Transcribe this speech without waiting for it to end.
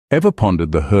Ever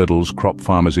pondered the hurdles crop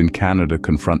farmers in Canada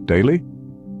confront daily?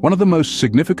 One of the most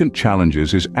significant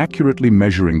challenges is accurately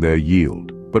measuring their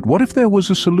yield. But what if there was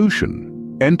a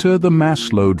solution? Enter the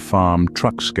Massload farm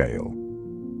truck scale,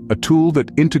 a tool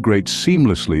that integrates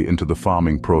seamlessly into the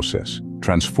farming process,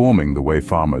 transforming the way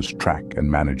farmers track and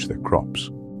manage their crops.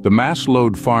 The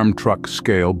Massload farm truck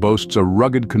scale boasts a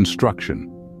rugged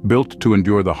construction, built to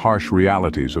endure the harsh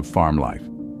realities of farm life.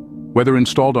 Whether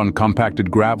installed on compacted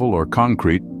gravel or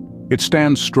concrete, it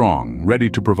stands strong, ready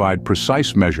to provide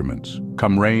precise measurements,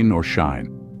 come rain or shine.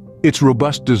 Its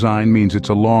robust design means it's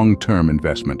a long-term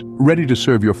investment, ready to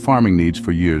serve your farming needs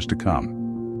for years to come.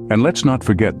 And let's not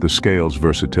forget the scale's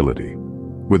versatility.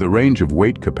 With a range of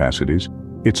weight capacities,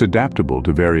 it's adaptable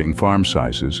to varying farm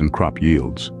sizes and crop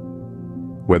yields.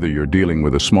 Whether you're dealing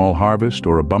with a small harvest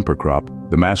or a bumper crop,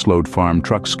 the Massload farm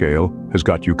truck scale has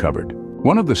got you covered.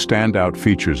 One of the standout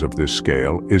features of this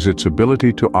scale is its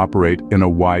ability to operate in a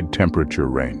wide temperature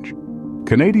range.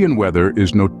 Canadian weather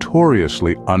is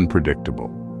notoriously unpredictable,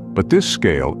 but this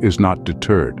scale is not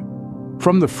deterred.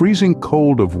 From the freezing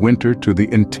cold of winter to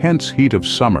the intense heat of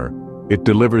summer, it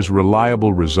delivers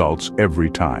reliable results every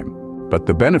time. But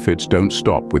the benefits don't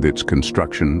stop with its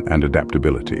construction and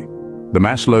adaptability. The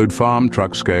Massload farm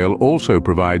truck scale also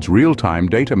provides real-time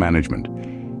data management.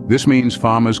 This means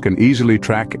farmers can easily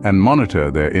track and monitor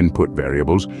their input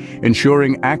variables,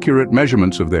 ensuring accurate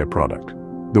measurements of their product.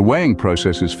 The weighing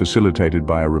process is facilitated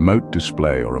by a remote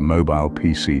display or a mobile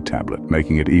PC tablet,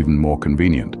 making it even more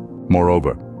convenient.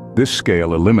 Moreover, this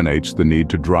scale eliminates the need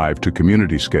to drive to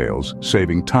community scales,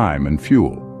 saving time and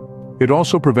fuel. It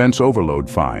also prevents overload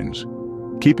fines,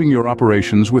 keeping your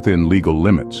operations within legal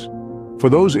limits. For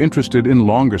those interested in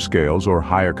longer scales or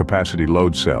higher capacity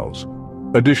load cells,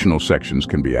 additional sections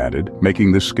can be added,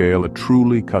 making this scale a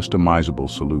truly customizable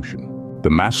solution. The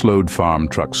Massload farm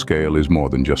truck scale is more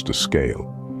than just a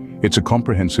scale. It's a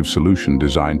comprehensive solution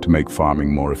designed to make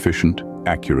farming more efficient,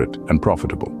 accurate, and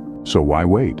profitable. So why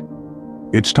wait?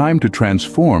 It's time to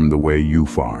transform the way you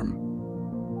farm.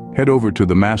 Head over to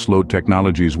the Massload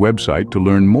Technologies website to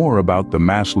learn more about the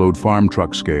Massload farm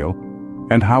truck scale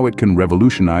and how it can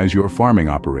revolutionize your farming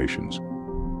operations.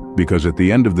 Because at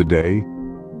the end of the day,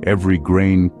 every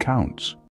grain counts.